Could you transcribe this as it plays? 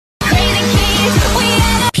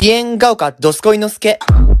비행가오가 도스코이 노스케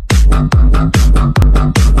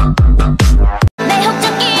내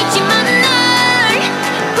헛적이지만 널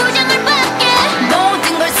부정을 받게 모든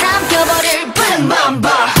걸 삼켜버릴 뿜뿜뿜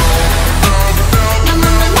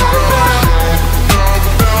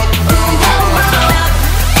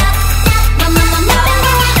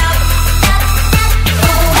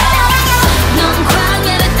넌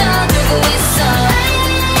광야를 떠들고 있어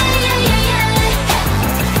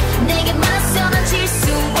내게 맞서는 질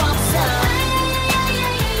수 없어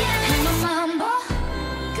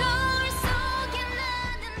거울 속에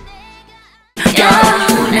나는 내가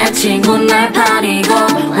내 친구 날 버리고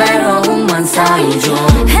외로움만 쌓이죠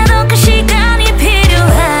해놓고 시간이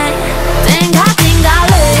필요해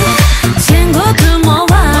띵가띵가래 친구들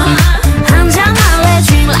모아 한잔 할래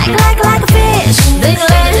Drink like a fish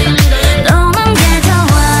노는 게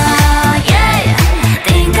좋아 yeah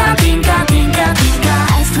띵가띵가띵가띵가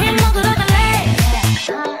아이스크림 먹으러 갈래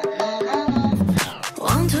 1,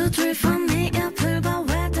 2, 3, 4 네 옆을 봐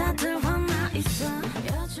왜 다들 화나 있어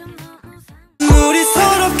요즘 너무 우리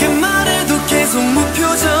서럽게 말해도 계속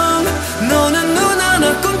무표정 너는 눈 하나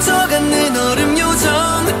꿈쩍 않는 얼음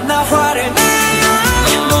요정 나 화를 내요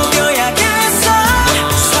녹여야겠어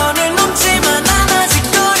선을 넘지만 난 아직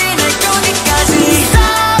거리 날 거기까지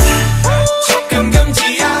조금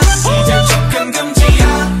금지야 이젠 조금 금지야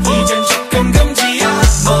이젠 조금 금지야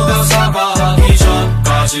너가 사과하기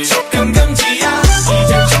전까지 조금 금지야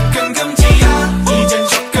이젠 조금 금지야 이젠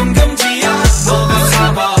조금 금지야 너가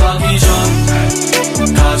사과하기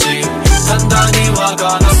전까지 단단히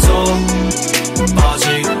화가 났어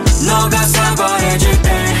아직 너가 사과해줄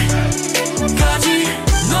때까지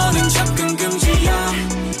너는 접근 금지야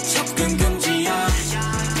접근 금지야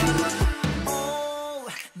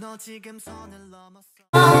너 지금 선을 넘었어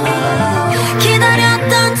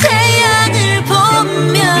기다렸던 태양을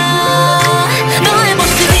보며 너의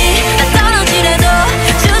모습이 나 떨어지래도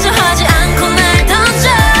주저하지 않고 날 던져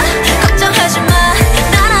걱정하지 마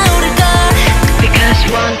날아오를걸 Because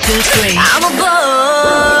 1, 2, 3 I'm a bird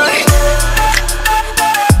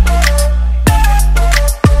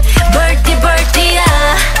birdie야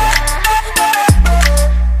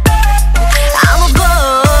I'm a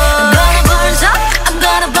bird I'm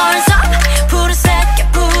gonna burn up 불을 새겨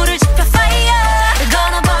불을 지펴 fire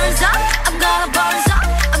Gonna burn up I'm gonna burn up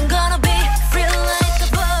I'm gonna be free like a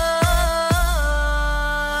bird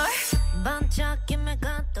반짝임에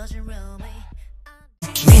가둬진 rummy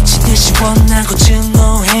미친 듯이 원하고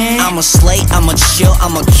증오해 I'm a slay, I'm a chill,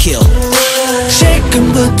 I'm a kill.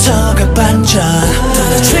 지금부터가 반전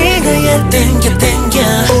트리거에 땡겨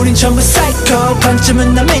우린 전부 사이코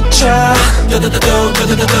반쯤은 나 미쳐 모든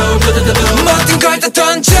걸 다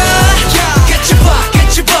던져 Get you back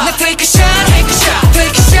나 take a shot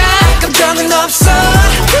감정은 없어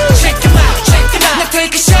Check him out 나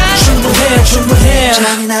take a shot 충분해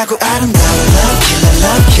잔인하고 아름다운 love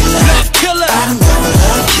killer 아름다운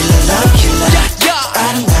love killer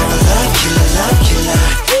아름다운 love killer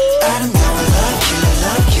아름다운 love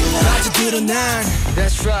killer 아주 드러난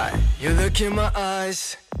That's right You look in my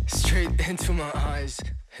eyes Straight into my eyes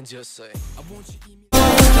And just say I want you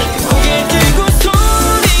고개 들고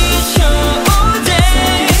소리쳐 all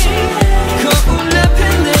day 거울 앞에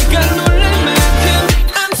내가 놀랄 만큼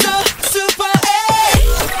I'm so super A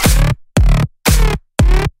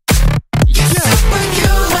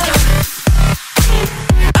Superhuman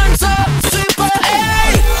I'm so super A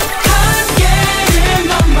한계를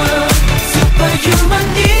넘어 Superhuman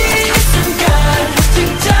이 순간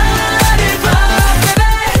진짜를 봐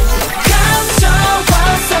baby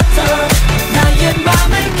감춰왔었던 나의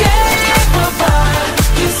맘을 깨워봐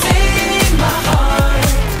You see my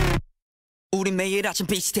heart 우린 매일 아침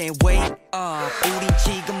비슷해 wake up 우린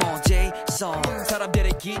지금 어제서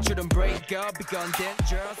사람들의 기준은 break up 이건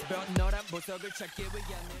dangerous but 너란 보석을 찾기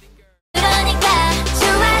위한 내린 girl 그러니까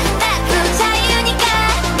좋아 나도 자유니까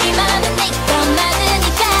네 맘은 내가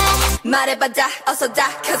많으니까 말해봐 다 어서 다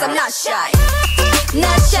Cause I'm not shy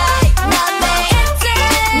Not shy Not me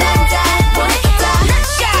난 다 보냈다 Not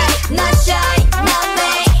shy Not shy Not me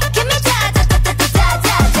Give me da da da da da da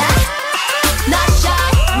da da Not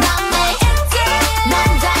shy Not me 난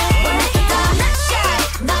다 보냈다 Not shy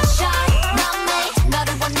Not shy Not me 너를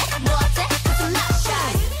원해 뭐 어때 Cause I'm not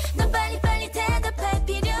shy 넌 빨리빨리 대답할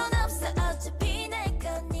필요는 없어 어차피 내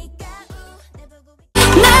거니까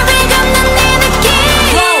날 비감는 네 느낌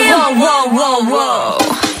Whoa whoa whoa whoa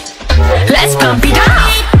Let's pump it up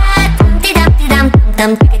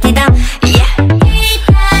Yeah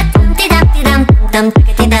다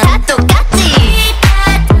똑같지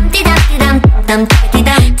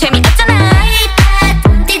재미없잖아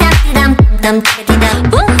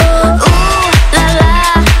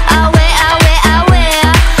우라라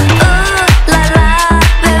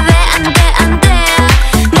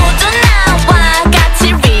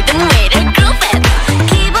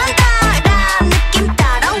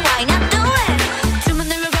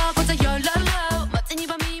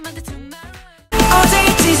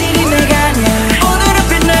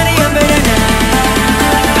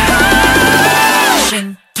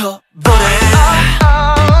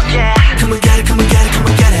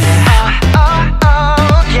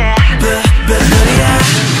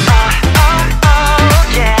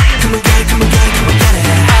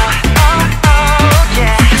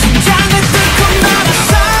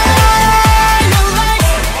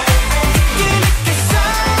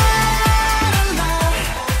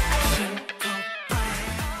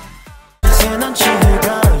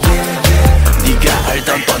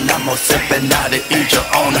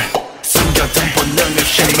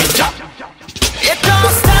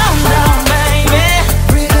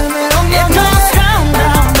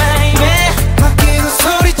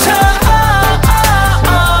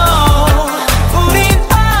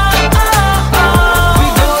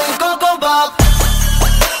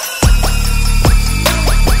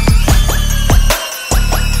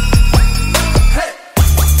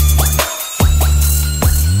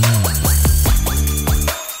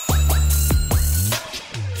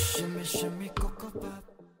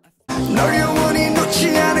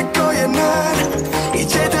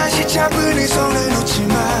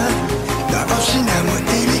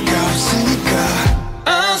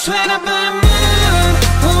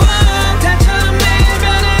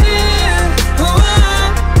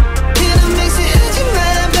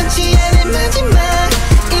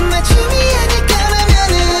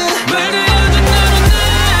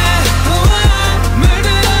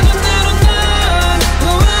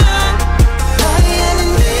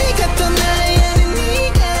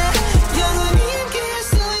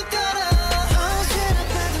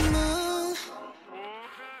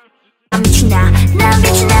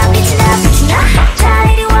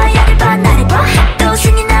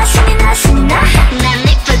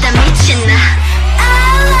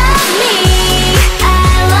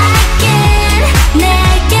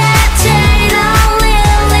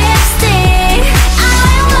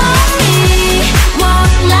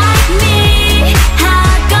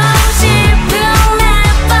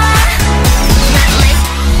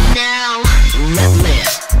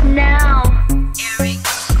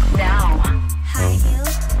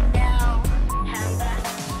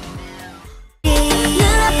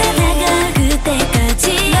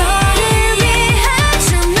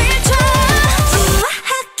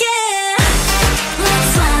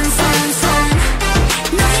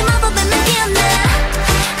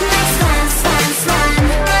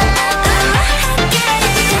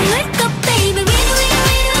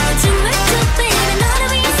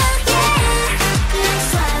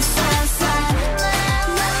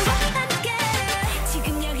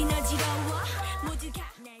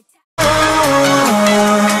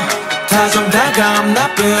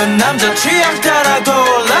남자 취향 따라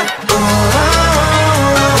골라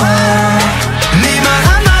네 말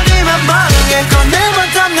한마디만 반응해 꺼내면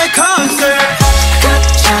다 내 컨셉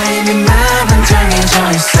갑자기 맘은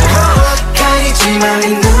정해져 있어 가리지마 네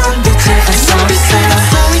눈빛에 다 써있어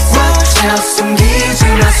Watch out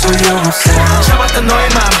숨기지마 소용없어 잡았다 너의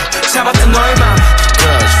맘 잡았다 너의 맘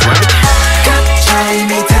갑자기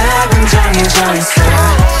네 답은 정해져 있어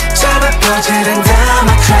잡아 퍼즐은 다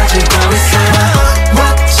맞춰지고 있어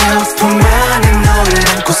Watch out 품안에 너를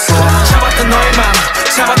안고서 잡았다 너의 맘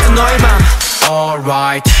잡았다 너의 맘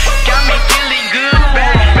Alright Got me feeling good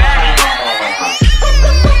baby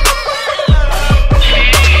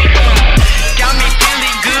Got me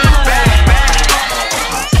feeling good baby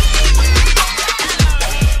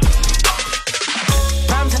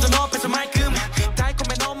밤새도 높여서 말끔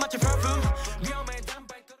달콤해 너 마치 perfume 위험해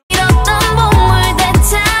단발끈 잃었던 보물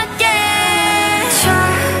되찾게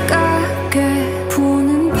차갑게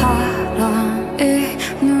부는 바람에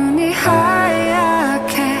눈이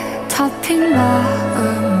하얗게 덮인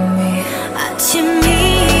마음이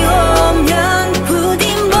아침이 오면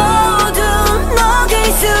부디 모두 녹일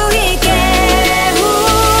수 있게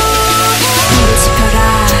불을 지펴라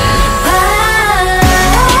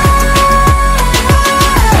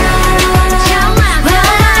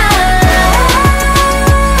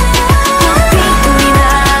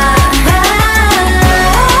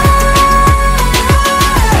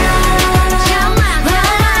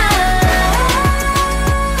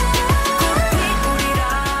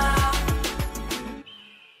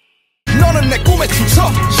너는 내 꿈의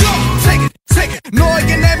주석 Take it, take it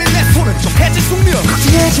너에게 내민 내 손은 좀 해질 숙명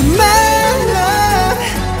걱정하지 말라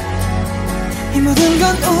이 모든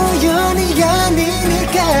건 우연이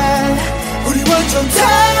아니니까 우리 완전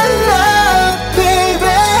달라 baby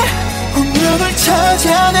운명을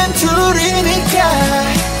찾아낸 둘이니까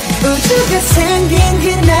우주가 생긴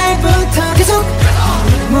그날부터 계속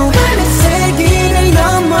몸안의 세기를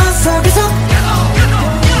넘어서 계속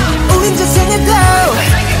우린 저생에도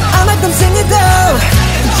아마 평생에도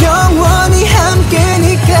영원히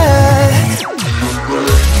함께니까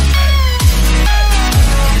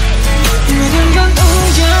모든 건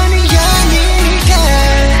우연이 아니니까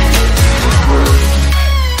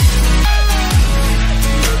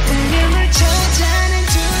운명을 찾아낸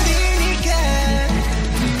둘이니까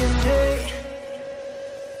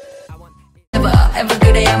ever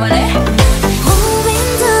그래야만 해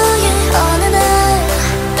윈도우에 어느 날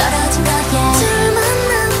떨어진 거야 둘만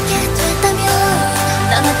남게 됐다면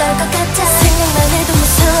넌 어떨 것 같아 생각만 해도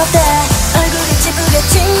무섭다 얼굴이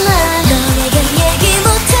찌푸렸지만 너에게 얘기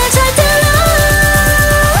못해 절대로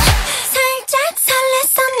살짝 설렜어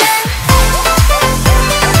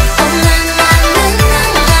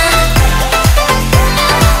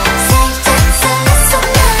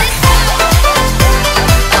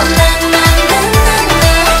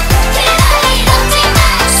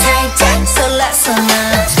난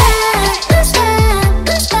살짝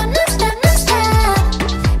설렜어 살짝 설렜어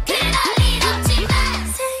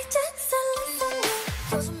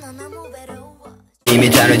이미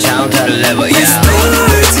다른 차원 다른 레벨 We start,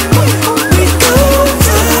 we go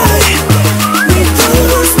die We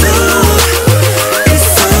don't stop It's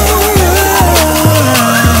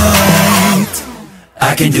alright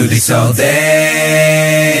I can do this all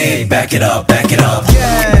day Back it up,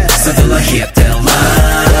 yeah. 서둘러 hit that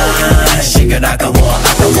line 시간 아까워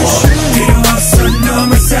필요 없어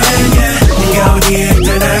너무 이상해 네가 어디에 있든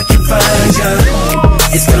I can find you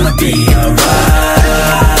It's gonna be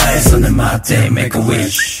alright 손을 맞대 make a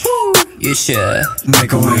wish You should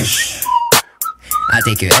Make a wish I'll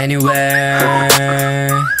take you anywhere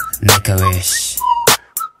Make a wish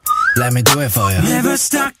Let me do it for you Never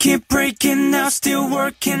stop, keep breaking now Still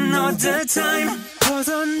working all the time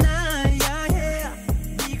벗어나야 해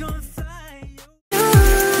이건 fly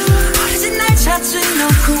버려진 날 찾은 너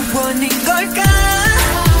구원인 걸까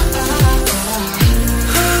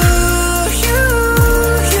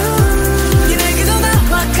네게도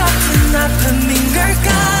나와 같은 아픔인 걸까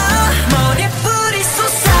머리에 뿌리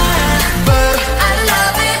솟아 But I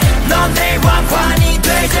love it 넌 내 왕관이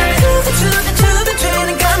되지 두근두근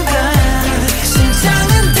되는 감각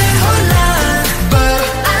심장은 대혼란 But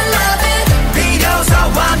I love it 비로소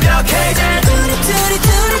완벽해져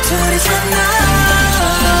둘이잖아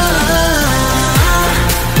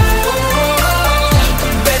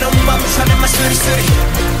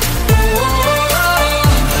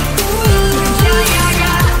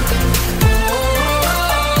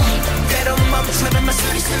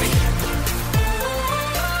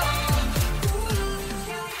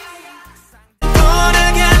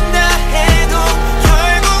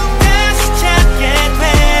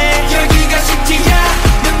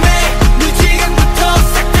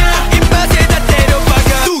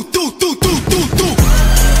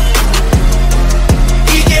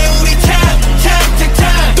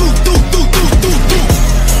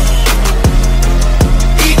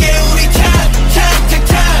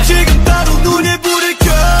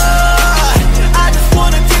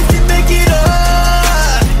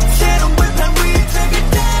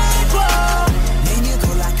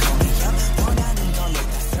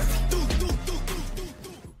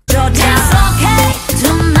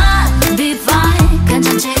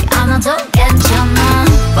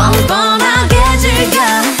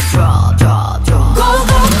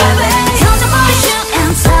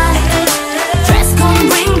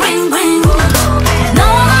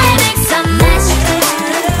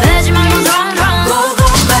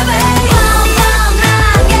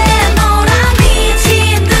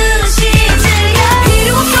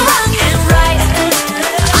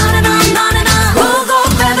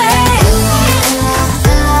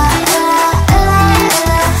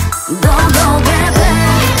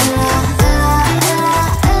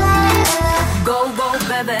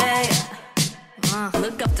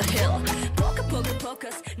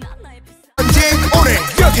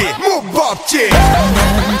어디 무법지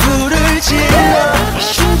난 불을 질러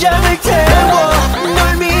심장을 태워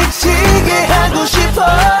널 미치게 하고 싶어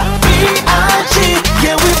B.I.G.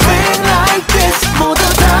 Yeah we bang like this 모두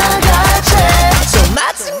다 같이 손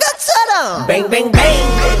맞은 것처럼 Bang bang bang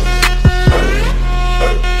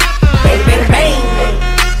Bang bang bang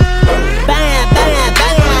Bang bang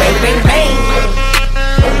bang Bang bang bang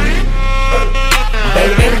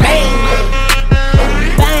Bang bang bang Bang bang bang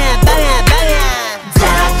다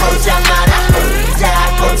보자 마라 다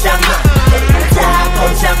보자 마 다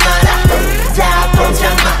보자 마라 다 보자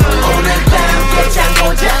마 오늘 밤 끝장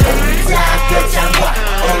보자 다 끝장 봐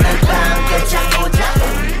오늘 밤 끝장 보자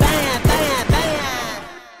Bang bang bang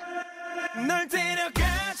널 데려가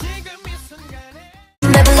지금 이 순간에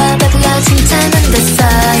배불러 칭찬은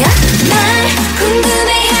됐어요 날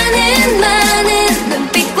궁금해하는 많은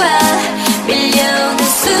눈빛과 밀려오는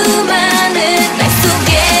수많은 말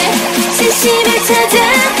속에 진실을 찾아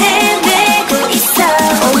헤매고 있어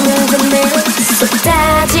오늘도 내로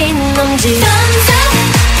쏟아진 놈지 Thumbs up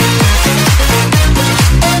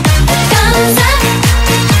Thumbs up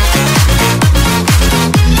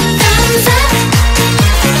Thumbs up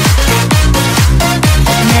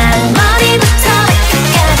난 머리부터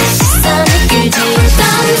발끝까지 시선을 끌지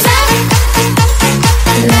Thumbs up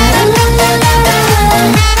라라라라라라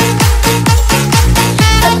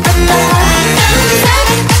Thumbs up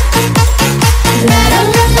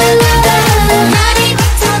라라라라라라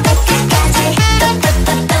머리부터 발끝까지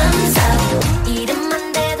Thumbs up 이름만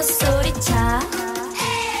대도 소리쳐 I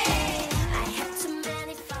have too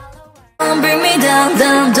many followers Don't bring me down,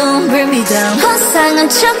 down, don't bring me down 허상한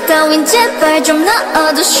척 따윈 제발 좀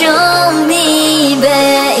넣어도 show me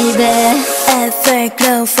baby Ever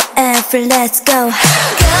glow forever let's go Got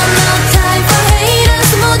no time for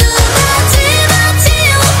haters 모두 다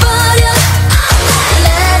지워버려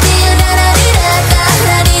라디라라리라다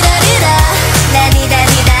라디라리라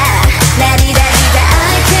라디라리라 라디라리라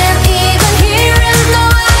I can't even hear it no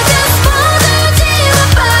I just 모두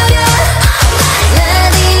지워버려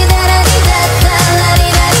라디라라리라다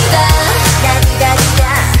라디라리라 라디라리라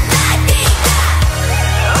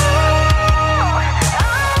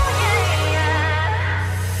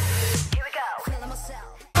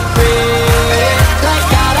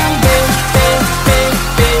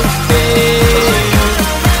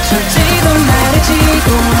솔직도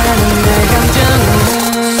말해지고 하는 내 감정은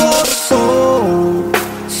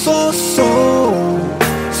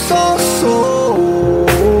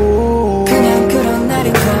그냥 그런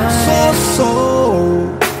날인가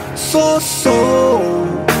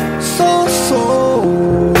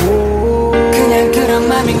그냥 그런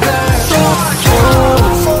맘인걸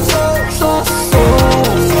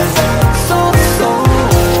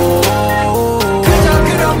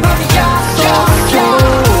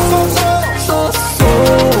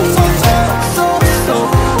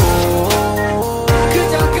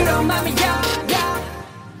그저 그런 맘이야 그저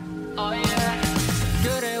그런 맘이야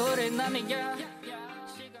그래 우리 남이야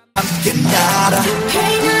함께 날아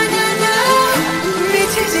Hey 나나나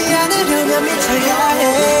미치지 않으려면 미쳐야 해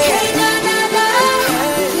Hey 나나나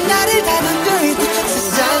나를 닮은 너희도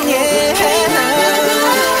세상에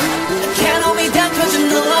Can't hold me down cause you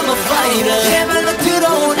know I'm a fighter 제발로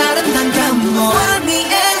들어온 아름다운 감동 Want me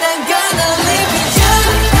and I'm gonna live with you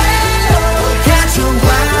가져와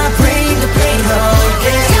bring the pain home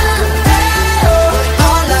yeah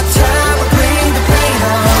All the time I bring the pain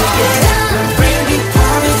home yeah Bring the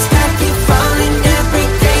promise I keep falling every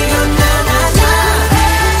day oh na na na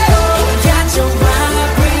가져와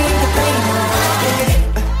bring the pain home yeah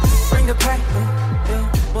Bring the pain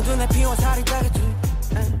모두 내 피와 살이 되겠지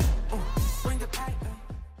Bring the pain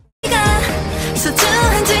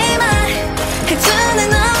소중한지만 해주는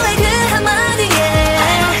너의 그 한마디에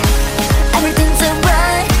Everything's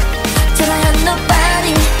alright 저라한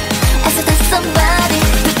nobody 애써 다 somebody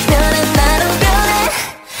불편한 나로 변해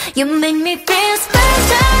You make me feel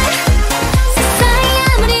special 세상이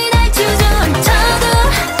아무리 날 주저앉혀도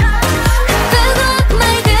뜨거운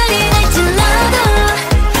말들이 날 찔러도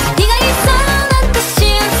네가 있어 난 끝이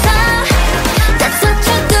없어 That's what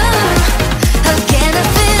you do How can I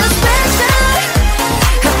feel special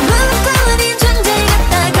아무것도 아닌 존재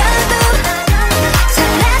같다가도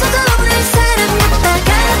잘해줘도 내 사람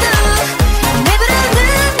같다가도 내 부르는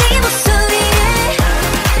네 목소리에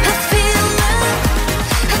I feel love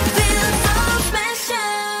I feel so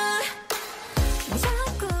special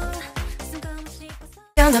자꾸 쓸데없이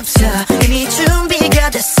없어 이미 준비가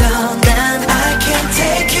됐어 난 I can't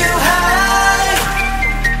take you high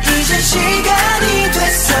이제 시간이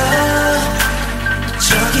됐어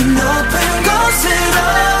저기 높은 곳으로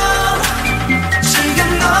지금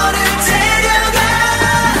너를 데려가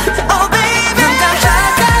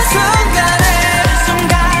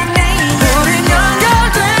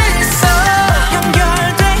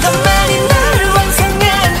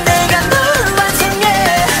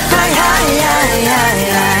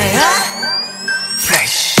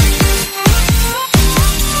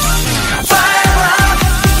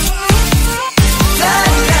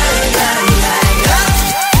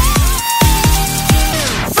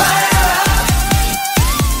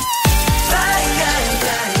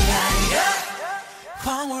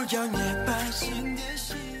조경에 빠진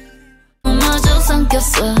듯이 마저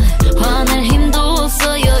삼켰어 화낼 힘도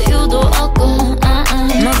없어 여유도 없고 뭐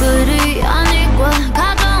그리 아닐 거야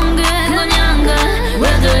가까운 게 그냥가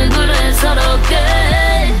왜들 그래 서럽게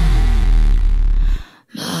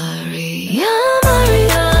마리아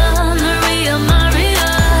마리아 널 위해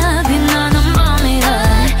마리아 빛나는 밤이라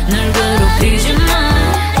널 괴롭히지 마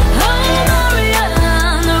Oh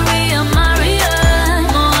마리아 널 위해 마리아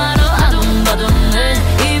뭐하러 아둥바둥해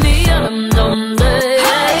이미 아름다운데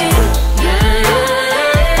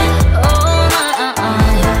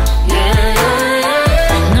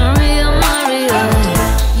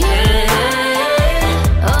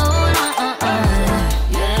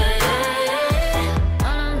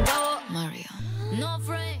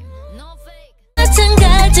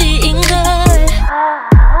마찬가지인걸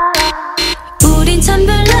우린 참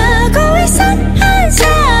별나고 이상한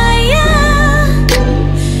사이야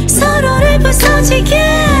서로를 부서지게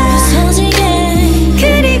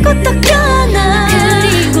그리고 또 껴안아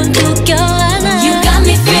그리고 또 껴안아 You got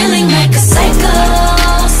me feeling like a psycho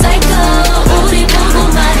psycho 우리 보고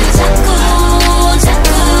말을 자꾸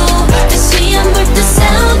다시 안 볼 듯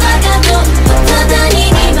싸우다가도 붙어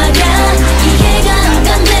다니니 말야 이해가 안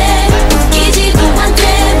간대 웃기지도 않대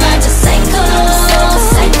맞아 psycho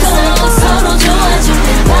psycho 서로 좋아줄 때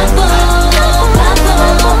바보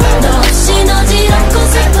너 없인 어지럽고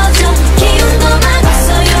슬퍼져 기운도 막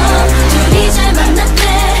없어요 둘이 잘 만났대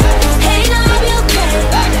Hey now I'm okay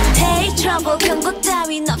Hey trouble 경고 따윈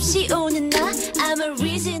없이 오는 나 I'm a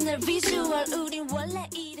original visual 우린 원래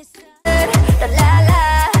이랬어 랄랄라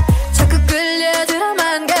자꾸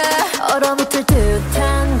끌려들어만 가 얼어붙을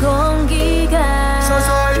듯한 공기가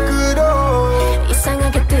서서히 끓어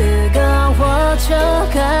이상하게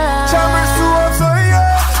뜨거워져가 참을 수 없어요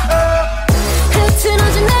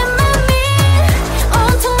흐트러진 내 맘이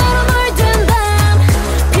온통 너로 물든 밤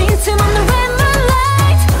빈틈없는 red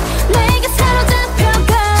moonlight 내게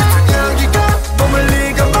사로잡혀가 여기가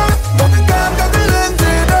머물리가 막 모든 감각을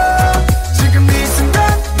흔들어 지금 이 순간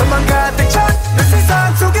너만 가득 찬 내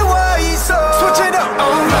세상 속에 와 있어 Switch it up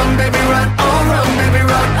Oh run baby run Oh run baby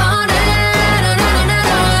run Oh na na na na na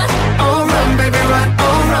Oh run baby run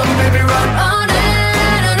Oh run baby run Oh na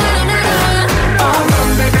na na na na Oh run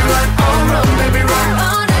baby run Oh run baby run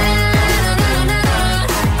Oh na na na na na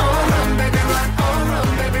Oh run baby run Oh run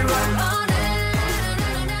baby run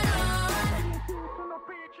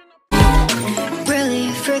Really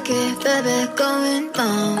freaky, baby, going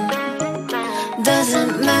on.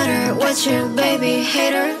 Doesn't matter what you, baby,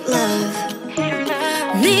 hate or love.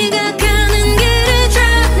 네가 가는 길을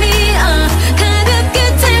drop me off. 가볍게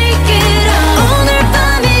take it off. 오늘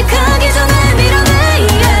밤이 가기 전에 밀어내,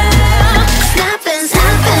 yeah. Snapping,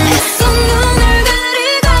 snapping. 애써 눈을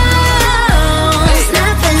가리고.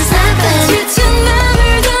 Snapping, snapping. 지친 맘을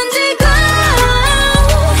던지고.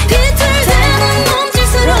 비틀대는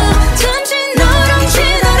몸짓으로 잠시 너랑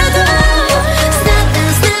지나려도.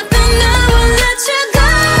 Snapping, snapping. I won't let you go.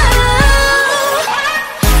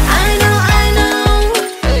 I know, I know.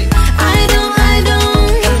 I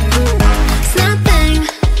don't. Snapping,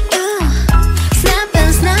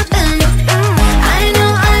 snapping, snapping. I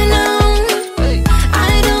know, I don't.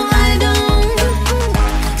 I don't.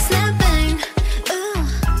 Snapping,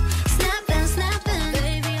 snapping, snapping.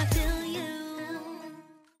 Baby, I feel you.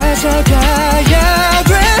 찾아가야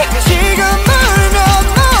돼 지금은 너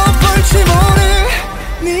볼지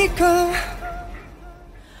모르니까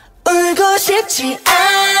울고 싶지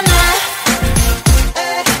않아.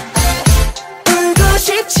 울고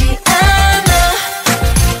싶지 않아.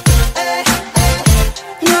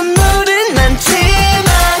 눈물은 많지만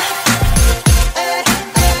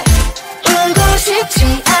울고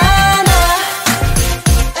싶지 않아.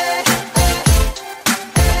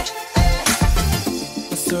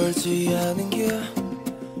 낯설지 않은 길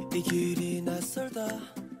이 길이 낯설다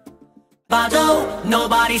봐도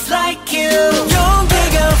nobody's like you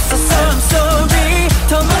용기가 없어서 I'm sorry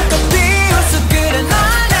더 멀고 비웃어 그래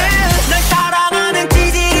나는 널 사랑하는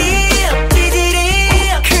찌질이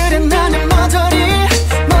그래 나는 머저리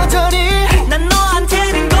난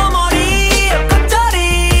너한테는 거머리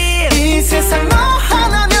겉절이 이 세상 너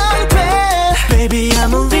하나면 돼 Baby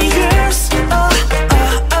I'm only yours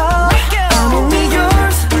I'm only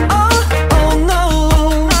yours oh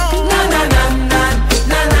no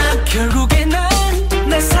나나나나나나 결국에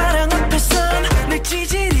난내 사랑 앞에선 내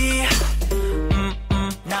찌질이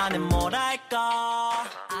나는 뭐랄까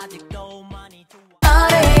아직도 많이 좋아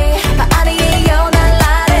아니에요 난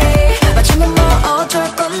라리 맞추면 뭐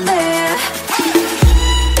어쩔 건데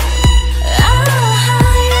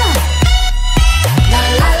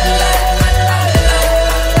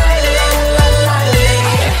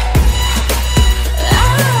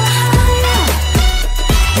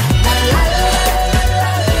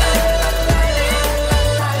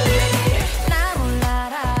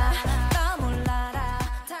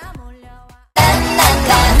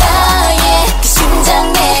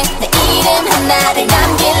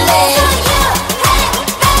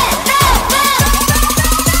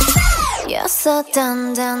so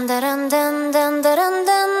dun dun dun dun dun dun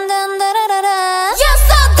dun dun dun dun. You're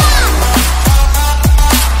so dumb.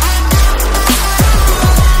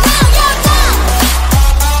 Now you're dumb.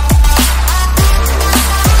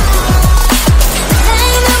 내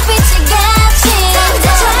눈빛이 같이 절벽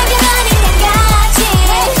아닌 것 같이.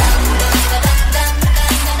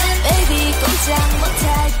 Baby 꼼짝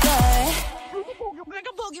못할걸.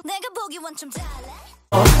 내가 보기 원점 달라.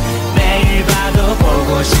 매일 봐도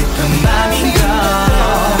보고 싶은 맘인걸.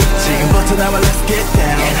 지금부터 나와 let's get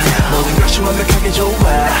down. 모든 것이 완벽하게 좋아.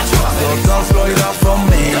 So don't slow it up for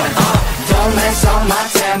me. Don't mess up my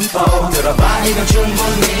tempo. 들어봐 이건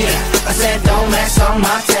충분히. I said don't mess up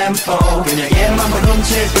my tempo. 그냥 얘만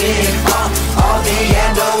훔칠 beat.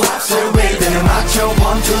 어디에도 없을 리듬에 맞춰 1, 2,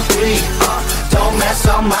 3. Don't mess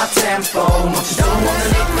up my tempo. 멈추지 않는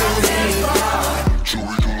이 feeling.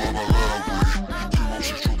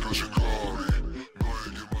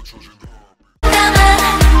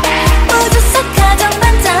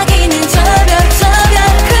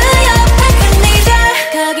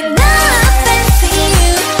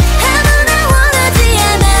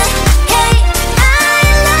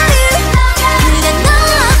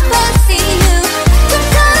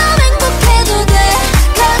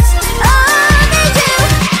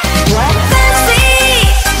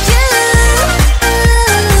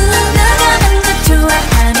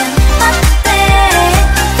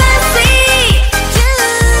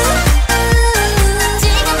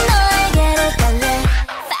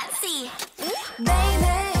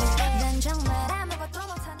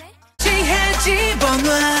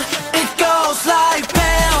 It goes like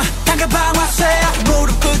bam. 당겨봐 와서야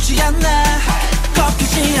무릎 꿇지 않나.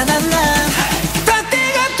 꺾이지 않아 난. 딴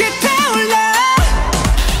뜨겁게 타올라.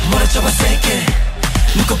 멀어져봐 세게.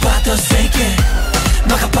 묶어봐 세게.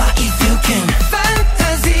 너가 봐 if you can.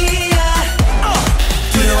 Fantasia.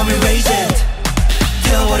 두려움이 raging.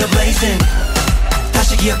 태워버려 blazing.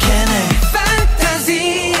 다시 기억해내.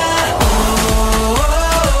 Fantasia.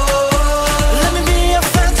 Let me be your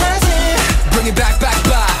fantasy. Bring it back, back,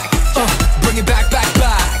 back. Bring it back, back,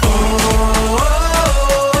 back.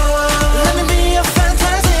 Let me be your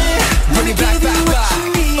fantasy. Bring it back, back, back.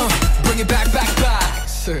 Bring it back, back, back.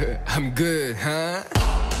 Sir, I'm good, huh?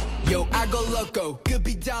 Yo, I go loco. Could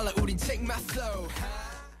be dollar, 우린 take my flow.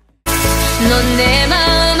 넌 내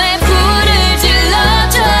마음에 불을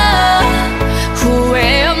질러줘.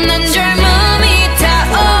 후회 없는 젊음이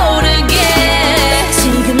타오르게.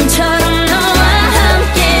 지금처럼 너와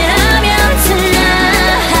함께라면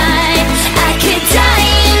tonight I could die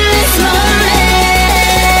in this moment.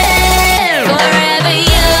 Forever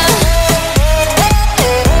young.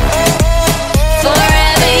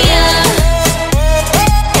 Forever young.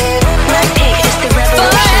 Blackpink is the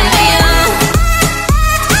revolution. Forever young.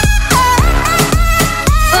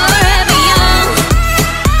 Forever young.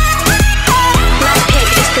 Blackpink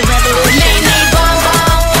is the revolution. 매일매일 bonbon.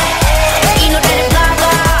 이 노래는 blah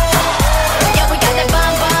blah. Yeah, we got that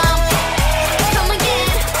bonbon. Come again,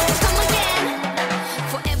 come again.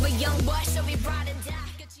 Forever young boy, so we brought it down.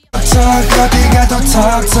 어디 가도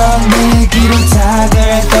턱턱 내 길을 다들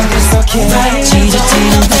떠들썩해.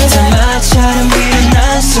 찢어지는 듯한 마차를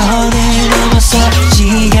미련한 선을 넘어서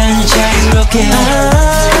시간을 자유롭게.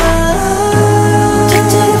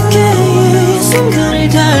 자유롭게 이 순간을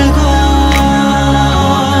달고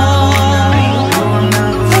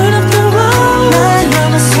날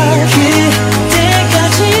넘어서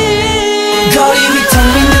그때까지. 거리 위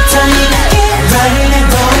텅빈 듯한 이 느낌. Riding and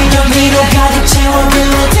blowing 여기로 가득 채워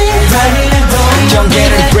멜로디. Riding and blowing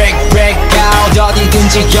경계를 break break out.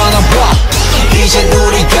 어디든지 겨눠봐. 이제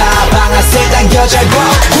우리가 방아쇠 당겨 잘 봐.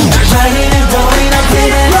 Riding and blowing up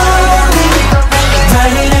in it.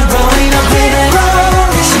 Riding and blowing up in it.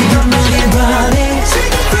 지금 우리 running.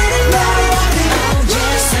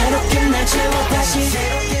 새롭게 날 채워 다시.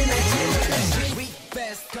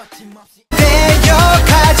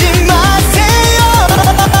 내역하지 마세요.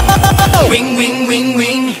 Wing wing wing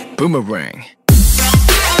wing boomerang.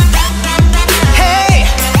 Hey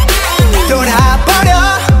돌아버려.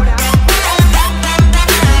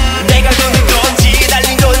 내가 도는 건지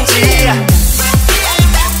달린 건지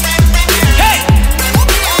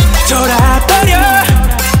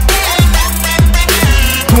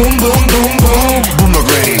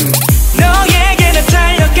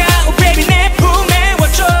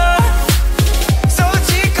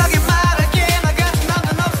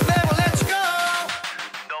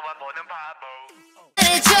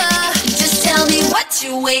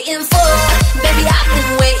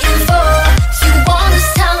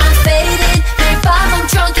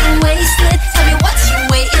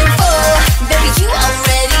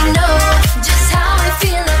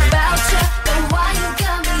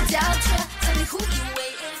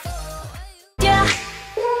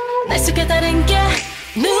날 속에 다른 게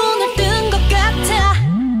눈을 뜬 것 같아.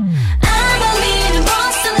 I believe in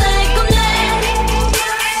Boston like 꿈내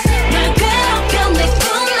널 괴롭혀 내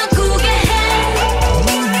꿈만 꾸게 해.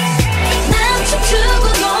 난 춤추고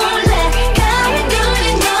놀래 가을 눌린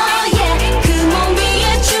너의 그 몸 위에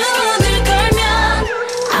춤을 걸면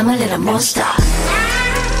I'm a little monster.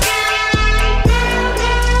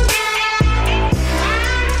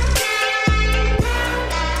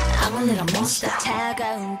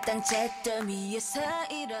 차가운 땅채돌 위에서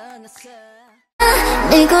일어났어.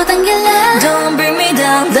 밀고 당길래 Don't bring me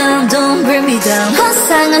down, down, don't bring me down.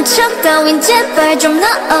 화상한 척 따윈 제발 좀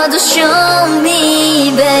넣어도 show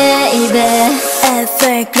me baby.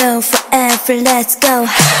 Everglow forever let's go.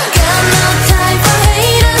 Got no time for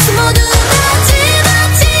haters 모두 다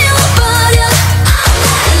집어치워버려.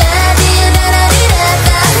 라디라라리라다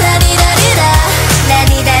라디라리라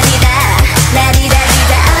라디라리라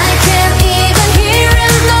라디라리라. I can't even hear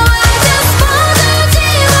him no I just wanna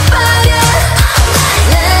지워버려.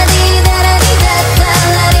 라디라라리라다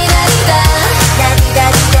라디라리라 라디라리라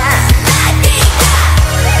라디라.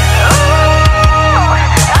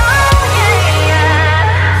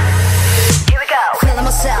 Here we go. Feeling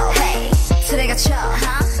myself. Hey, 틀에 갇혀.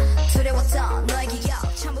 두려웠던 너의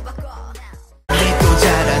기억 전부 바꿔. 또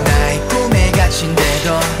자라 나의 꿈에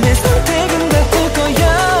갇힌데도 내 선택은 바꿀 거야.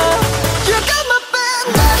 You got my back.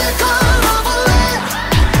 나를 걸어볼래.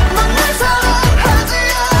 넌 날 사랑하지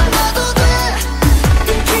않아도 돼. 이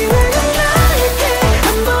기회가 나에게 한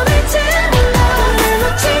번일지 몰라. 날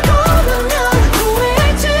놓치고 나면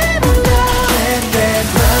후회할지 몰라. Bad bad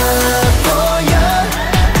love for you.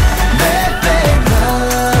 Bad bad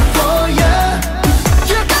love for you.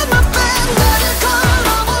 You got my back. 나를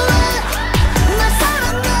걸어볼래. 날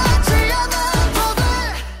사랑하지 않아도 돼.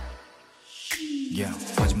 Yeah,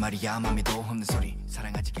 거짓말이야 맘에도 없는 소리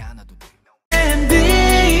사랑하지 않아도 돼.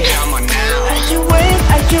 NVIE I can wait,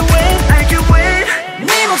 I can wait, I can wait.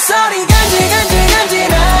 네 목소리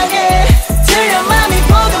간질간질간질하게 들려 맘이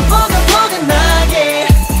포근포근포근하게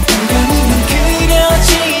눈감으면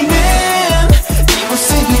그려지는 네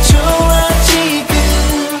모습이 좋아 지금.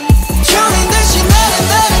 졸린 듯이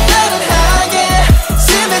나른하게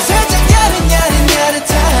스며 살짝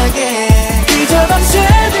야릇야릇야릇하게. 그저 밤새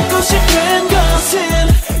듣고 싶은 것은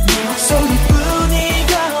네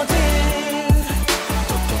목소리뿐이거든.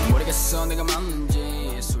 모르겠어 내가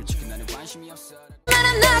맞는지 솔직히 나는 관심이 없어.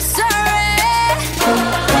 나는 낯설해.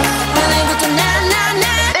 오늘부터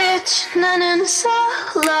나나나 Bitch 나는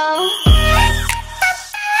solo.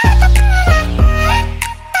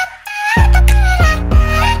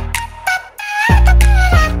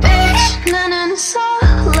 Bitch 나는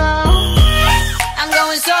solo. I'm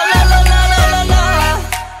going solo la la la la la.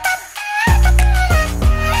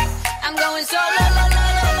 I'm going solo la la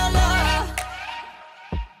la la la.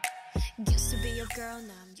 Used to be your girl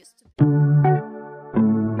now I'm used to